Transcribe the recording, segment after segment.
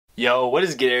Yo, what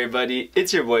is good, everybody?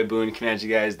 It's your boy Boone coming at you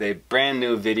guys with a brand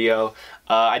new video.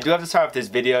 I do have to start off this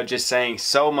video just saying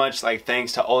so much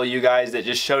thanks to all of you guys that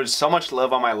just showed so much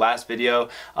love on my last video.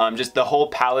 Just the whole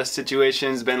Palace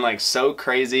situation's been so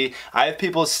crazy. I have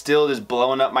people still just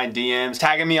blowing up my DMs,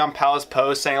 tagging me on Palace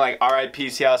posts saying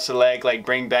RIP Seattle Select,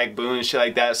 bring back Boone and shit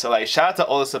like that. So shout out to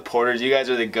all the supporters. You guys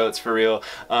are the goats for real.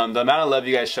 The amount of love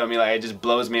you guys show me, it just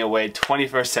blows me away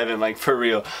 24/7, for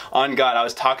real. On God, I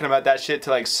was talking about that shit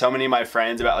to so many of my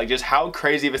friends about just how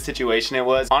crazy of a situation it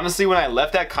was. Honestly, when I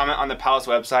left that comment on the Palace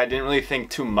website, I didn't really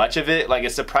think too much of it.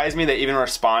 It surprised me they even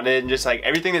responded, and just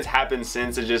everything that's happened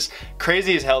since is just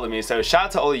crazy as hell to me. So shout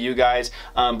out to all of you guys.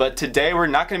 But today we're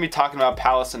not going to be talking about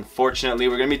Palace, unfortunately.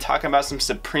 We're going to be talking about some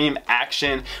Supreme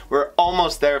action. We're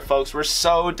almost there, folks. We're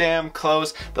so damn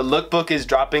close. The lookbook is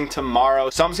dropping tomorrow,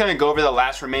 so I'm just going to go over the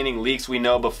last remaining leaks we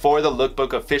know before the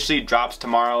lookbook officially drops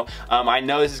tomorrow. I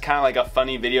know this is kind of a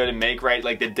funny video to make, right?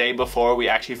 The day before we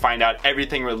actually find out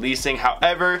everything releasing.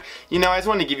 However, I just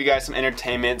wanted to give you guys some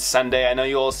entertainment Sunday. I know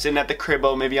you all sitting at the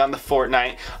cribbo, maybe on the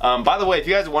Fortnite. By the way, if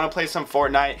you guys want to play some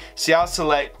Fortnite, Seattle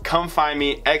Select, come find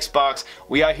me. Xbox,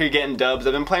 we out here getting dubs.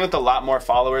 I've been playing with a lot more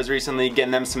followers recently,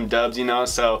 getting them some dubs,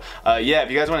 so yeah, if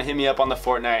you guys want to hit me up on the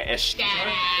Fortnite.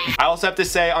 I also have to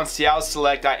say, on Seattle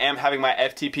Select, I am having my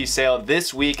FTP sale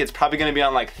this week. It's probably going to be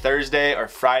on Thursday or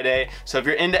Friday, so if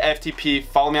you're into FTP,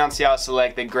 follow me on Seattle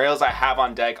Select. The grails I have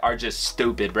on deck are just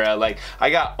stupid, bro. I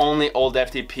got only old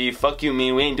FTP. Fuck you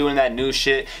mean, we ain't doing that new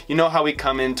shit. You know how we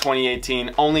come in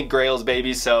 2018, only grails,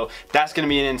 baby. So that's gonna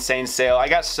be an insane sale. I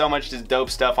got so much just dope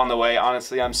stuff on the way.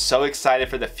 Honestly, I'm so excited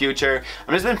for the future.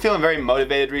 I've just been feeling very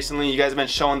motivated recently. You guys have been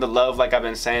showing the love, like I've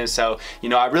been saying, so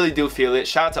I really do feel it.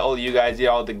 Shout out to all of you guys,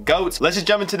 you're all the goats. Let's just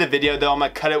jump into the video though. I'm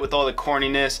gonna cut it with all the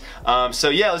corniness. So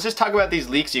yeah, let's just talk about these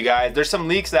leaks, you guys. There's some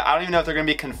leaks that I don't even know if they're gonna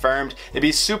be confirmed. It'd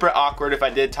be super awkward if I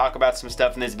did talk about some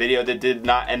stuff in this video that did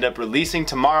not end up releasing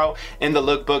tomorrow in the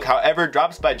lookbook. However,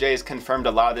 Drops by Jay has confirmed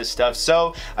a lot of this stuff,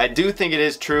 so I do think it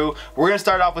is true. We're gonna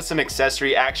start off with some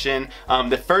accessory action.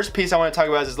 The first piece I want to talk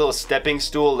about is this little stepping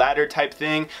stool ladder type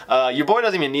thing. Your boy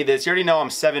doesn't even need this. You already know I'm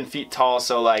 7 feet tall,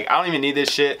 so I don't even need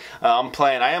this shit. I'm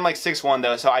playing. I am 6'1"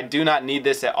 though, so I do not need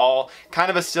this at all. Kind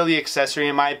of a silly accessory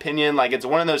in my opinion. It's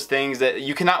one of those things that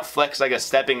you cannot flex like a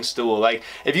stepping stool.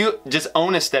 If you just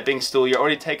own a stepping stool, you're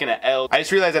already taking an L. I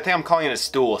just realized I think I'm calling it a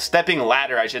stool. Stepping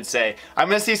ladder, I should say. I'm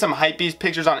gonna see some hypebeast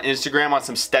pictures on Instagram on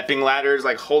some stepping ladders,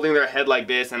 holding their head like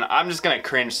this, and I'm just gonna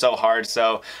cringe so hard.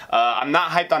 So I'm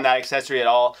not hyped on that accessory at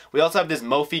all. We also have this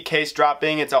Mophie case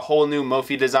dropping. It's a whole new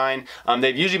Mophie design.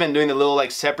 They've usually been doing the little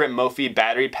separate Mophie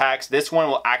battery packs. This one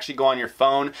will actually go on your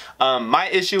phone. My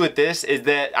issue with this is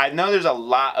that I know there's a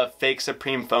lot of fake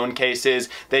Supreme phone cases.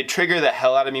 They trigger the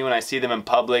hell out of me when I see them in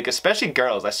public, especially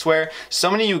girls. I swear, so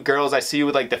many of you girls I see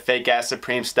with the fake ass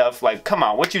Supreme stuff, come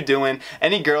on, what you doing?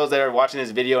 Any girls that are watching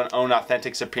this video and own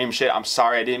authentic Supreme shit, I'm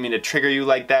sorry, I didn't mean to trigger you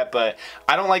like that, but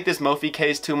I don't like this Mophie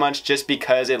case too much just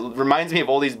because it reminds me of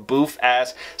all these boof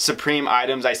ass Supreme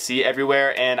items I see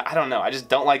everywhere, and I don't know, I just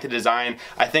don't like the design.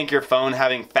 I think your phone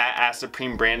having fat ass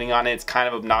Supreme branding on it's kind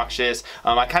of obnoxious.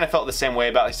 I kind of felt the same way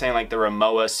about saying the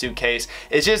Ramoa suitcase.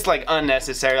 It's just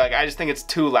unnecessary. I just think it's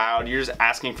too loud. You're just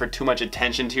asking for too much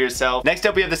attention to yourself. Next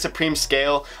up we have the Supreme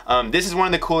scale. This is one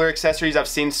of the cooler accessories I've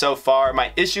seen so far.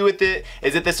 My issue with it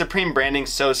is that the Supreme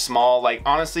branding's so small.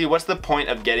 Honestly, what's the point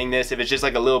of getting this if it's just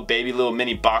a little baby little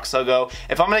mini box logo?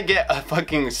 If I'm gonna get a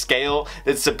fucking scale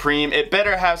that's Supreme, it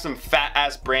better have some fat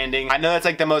ass branding. I know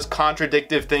that's the most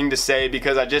contradictive thing to say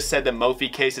because I just said the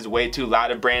Mophie case is way too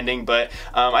loud of branding, but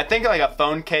I think a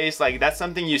phone case, that's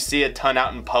something you see a ton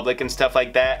out in public and stuff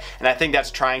like that, and I think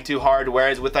that's trying too hard,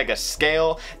 whereas with a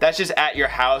scale, that's just at your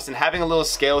house, and having a little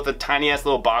scale with a tiny ass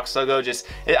little box logo just,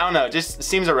 I don't know, just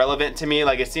seems irrelevant to me.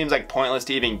 It seems pointless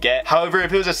to even get. However,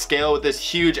 if it was a scale with this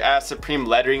huge ass Supreme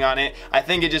lettering on it, I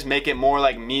think it just make it more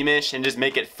meme-ish and just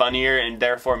make it funnier and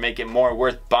therefore make it more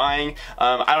worth buying.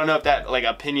 I don't know if that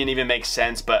opinion even makes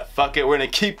sense, but fuck it, we're gonna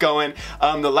keep going.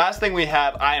 The last thing we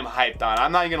have, I am hyped on.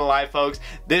 I'm not even gonna lie, folks,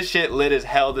 this shit lit as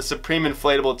hell. The Supreme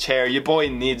inflatable chair, your boy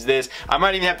needs this. I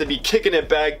might even have to be kicking it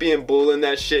back, being bullying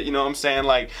that shit, you know what I'm saying?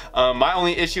 My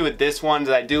only issue with this one is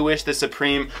I do wish the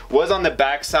Supreme was on the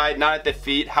back side, not at the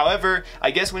feet. However,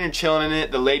 I guess when you're chilling in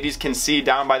it, the ladies can see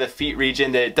down by the feet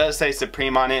region that it does say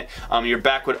Supreme on it. Your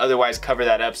back would otherwise cover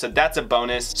that up, so that's a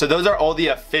bonus. So those are all the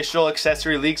official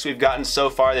accessory leaks we've gotten so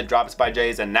far that Drops by Jay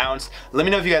has announced. Let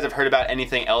me know if you guys have heard about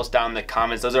anything else down in the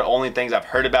comments. Those are only things I've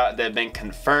heard heard about that have been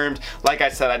confirmed. Like I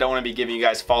said, I don't want to be giving you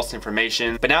guys false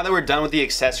information. But now that we're done with the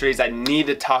accessories, I need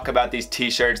to talk about these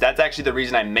t-shirts. That's actually the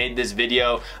reason I made this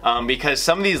video, because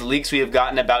some of these leaks we have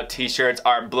gotten about t-shirts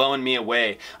are blowing me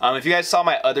away. If you guys saw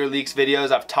my other leaks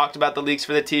videos, I've talked about the leaks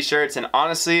for the t-shirts, and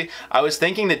honestly, I was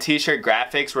thinking the t-shirt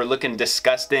graphics were looking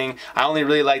disgusting. I only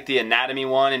really like the anatomy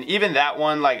one, and even that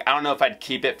one, like, I don't know if I'd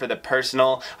keep it for the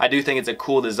personal. I do think it's a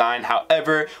cool design.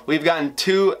 However, we've gotten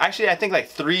two, actually I think like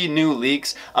 3 new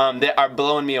leaks that are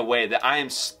blowing me away, that I am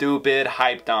stupid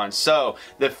hyped on. So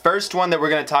the first one that we're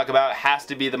going to talk about has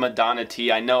to be the Madonna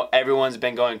tee. I know everyone's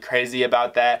been going crazy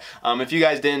about that. If you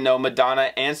guys didn't know,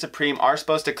 Madonna and Supreme are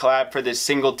supposed to collab for this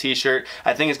single t-shirt.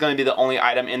 I think it's going to be the only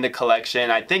item in the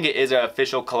collection. I think it is an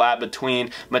official collab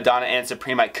between Madonna and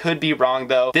Supreme. I could be wrong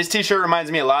though. This t-shirt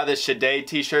reminds me a lot of the Shade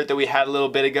t-shirt that we had a little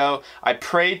bit ago. I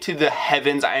pray to the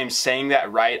heavens I am saying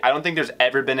that right. I don't think there's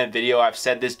ever been a video I've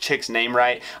said this chick's name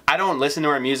right. I don't listen to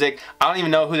her music. I don't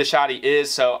even know who the shawty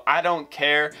is, so I don't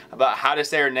care about how to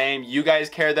say her name. You guys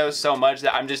care though so much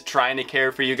that I'm just trying to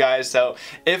care for you guys. So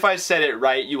if I said it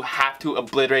right, you have to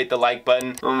obliterate the like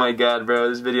button. Oh my god, bro,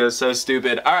 this video is so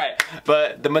stupid. Alright,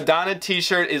 but the Madonna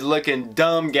t-shirt is looking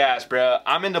dumb gas, bro.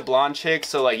 I'm into blonde chicks,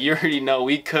 so like you already know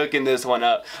we cooking this one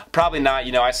up. Probably not,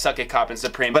 you know, I suck at copping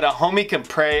Supreme, but a homie can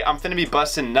pray. I'm finna be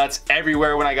busting nuts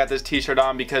everywhere when I got this t-shirt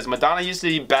on, because Madonna used to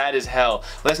be bad as hell.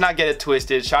 Let's not get it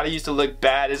twisted. Shawty used to look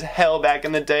bad as hell back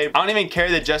in the day. I don't even care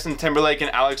that Justin Timberlake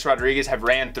and Alex Rodriguez have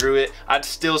ran through it. I'd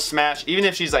still smash, even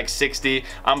if she's like 60.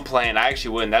 I'm playing. I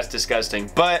actually wouldn't. That's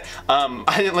disgusting. But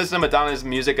I didn't listen to Madonna's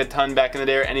music a ton back in the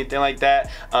day or anything like that.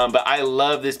 But I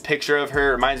love this picture of her.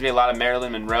 It reminds me a lot of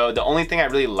Marilyn Monroe. The only thing I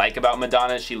really like about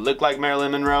Madonna is she looked like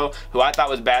Marilyn Monroe, who I thought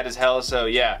was bad as hell. So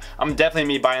yeah, I'm definitely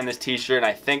me buying this t-shirt, and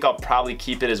I think I'll probably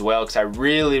keep it as well because I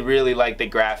really like the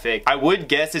graphic. I would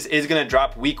guess this is gonna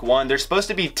drop week 1. There's supposed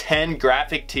to be 10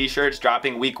 graphic t-shirts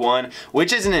dropping week 1,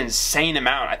 which is an insane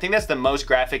amount. I think that's the most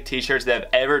graphic t-shirts that have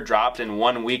ever dropped in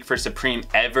 1 week for Supreme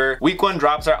ever. Week 1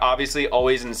 drops are obviously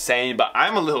always insane, but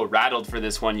I'm a little rattled for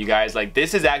this one, you guys. Like,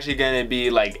 this is actually gonna be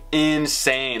like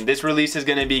insane. This release is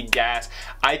gonna be gas.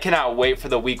 I cannot wait for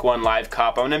the week 1 live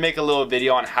cop. I'm gonna make a little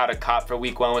video on how to cop for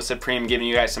week 1 with Supreme, giving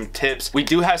you guys some tips. We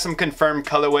do have some confirmed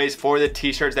colorways for the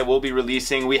t-shirts that we'll be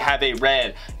releasing. We have a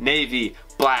red, navy,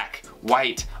 black,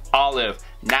 white, olive,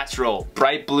 natural,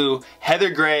 bright blue,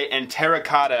 heather gray, and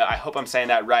terracotta. I hope I'm saying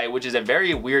that right, which is a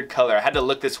very weird color. I had to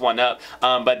look this one up,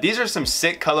 but these are some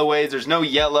sick colorways. There's no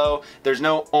yellow, there's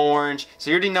no orange, so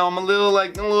you already know I'm a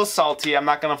little salty. I'm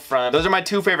not gonna front. Those are my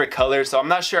 2 favorite colors, so I'm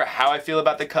not sure how I feel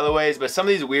about the colorways, but some of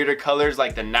these weirder colors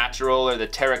like the natural or the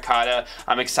terracotta,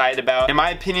 I'm excited about. In my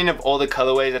opinion, of all the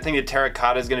colorways, I think the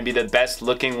terracotta is gonna be the best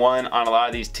looking one on a lot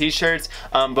of these t-shirts,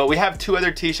 but we have 2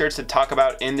 other t-shirts to talk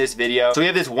about in this video. So we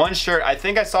have this one shirt, I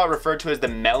think I saw it referred to as the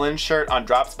melon shirt on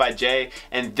Drops by Jay,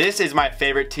 and this is my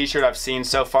favorite t-shirt I've seen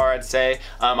so far, I'd say.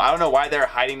 I don't know why they're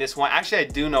hiding this one. Actually, I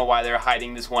do know why they're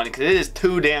hiding this one, because it is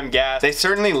too damn gas. They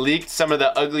certainly leaked some of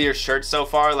the uglier shirts so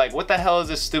far. Like, what the hell is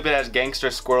this stupid ass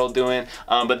gangster squirrel doing?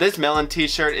 But this melon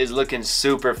t-shirt is looking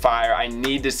super fire. I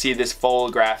need to see this full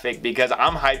graphic because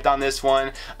I'm hyped on this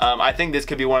one. I think this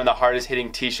could be one of the hardest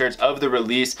hitting t-shirts of the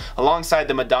release, alongside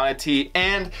the Madonna tee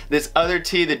and this other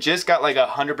tee that just got like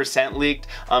 100% leaked.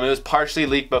 It was partially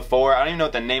leaked before. I don't even know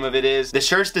what the name of it is. The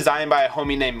shirt's designed by a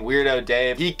homie named Weirdo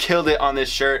Dave. He killed it on this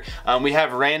shirt. We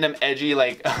have random edgy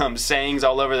like sayings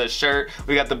all over the shirt.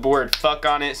 We got the word fuck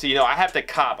on it, so you know I have to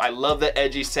cop. I love the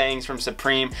edgy sayings from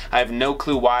Supreme. I have no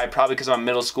clue why, probably because I'm a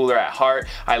middle schooler at heart.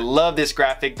 I love this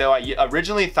graphic though. I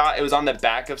originally thought it was on the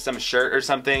back of some shirt or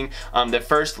something. The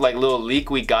first like little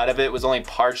leak we got of it was only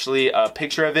partially a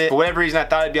picture of it. For whatever reason, I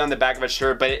thought it'd be on the back of a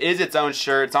shirt, but it is its own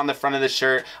shirt. It's on the front of the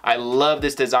shirt. I love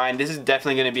this design. This is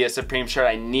definitely going to be a Supreme shirt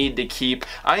I need to keep.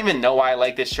 I don't even know why I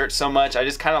like this shirt so much. I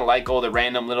just kind of like all the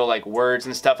random little like words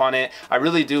and stuff on it. I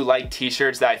really do like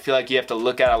t-shirts that I feel like you have to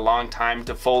look at a long time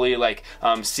to fully like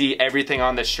see everything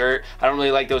on the shirt. I don't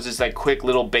really like those just like quick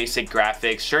little basic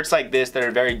graphics. Shirts like this that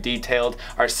are very detailed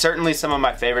are certainly some of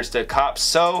my favorites to cop,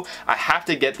 so I have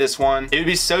to get this one. It would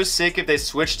be so sick if they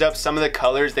switched up some of the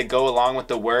colors that go along with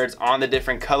the words on the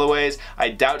different colorways. I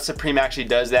doubt Supreme actually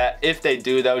does that. If they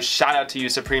do though, shout out to you,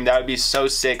 Supreme. That would be so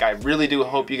sick. I really do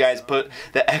hope you guys put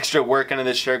the extra work into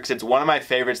this shirt because it's one of my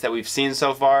favorites that we've seen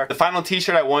so far. The final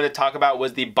t-shirt I wanted to talk about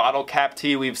was the bottle cap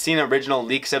tee. We've seen original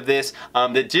leaks of this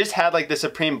that just had like the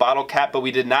Supreme bottle cap, but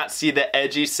we did not see the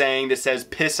edgy saying that says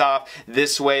piss off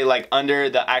this way like under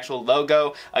the actual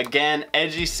logo. Again,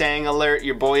 edgy saying alert.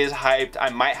 Your boy is hyped. I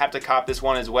might have to cop this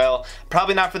one as well.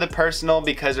 Probably not for the personal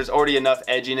because there's already enough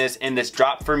edginess in this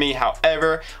drop for me.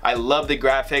 However, I love the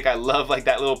graphic. I love like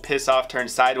that little piss this off, turn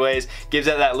sideways. Gives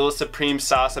it that little supreme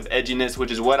sauce of edginess,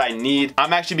 which is what I need.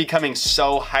 I'm actually becoming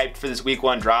so hyped for this week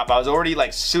 1 drop. I was already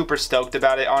like super stoked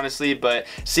about it, honestly, but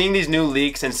seeing these new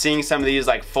leaks and seeing some of these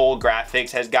like full graphics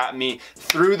has got me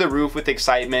through the roof with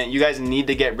excitement. You guys need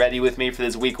to get ready with me for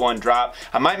this week 1 drop.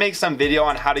 I might make some video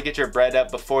on how to get your bread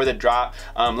up before the drop.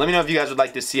 Let me know if you guys would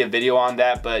like to see a video on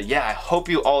that. But yeah, I hope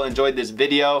you all enjoyed this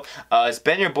video. It's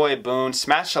been your boy Boone.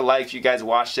 Smash a like if you guys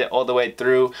watched it all the way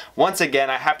through. Once again,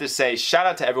 I have to say shout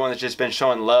out to everyone that's just been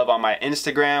showing love on my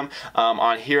Instagram,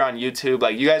 on here on YouTube.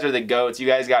 Like, you guys are the goats. You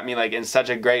guys got me like in such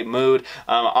a great mood.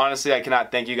 Honestly, I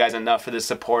cannot thank you guys enough for the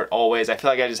support always. I feel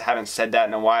like I just haven't said that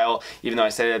in a while, even though I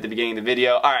said it at the beginning of the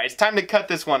video. Alright, it's time to cut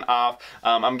this one off.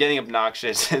 I'm getting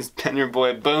obnoxious. It's been your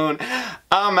boy Boone.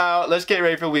 I'm out. Let's get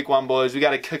ready for week 1, boys. We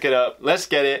gotta cook it up. Let's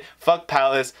get it. Fuck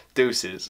Palace. Deuces.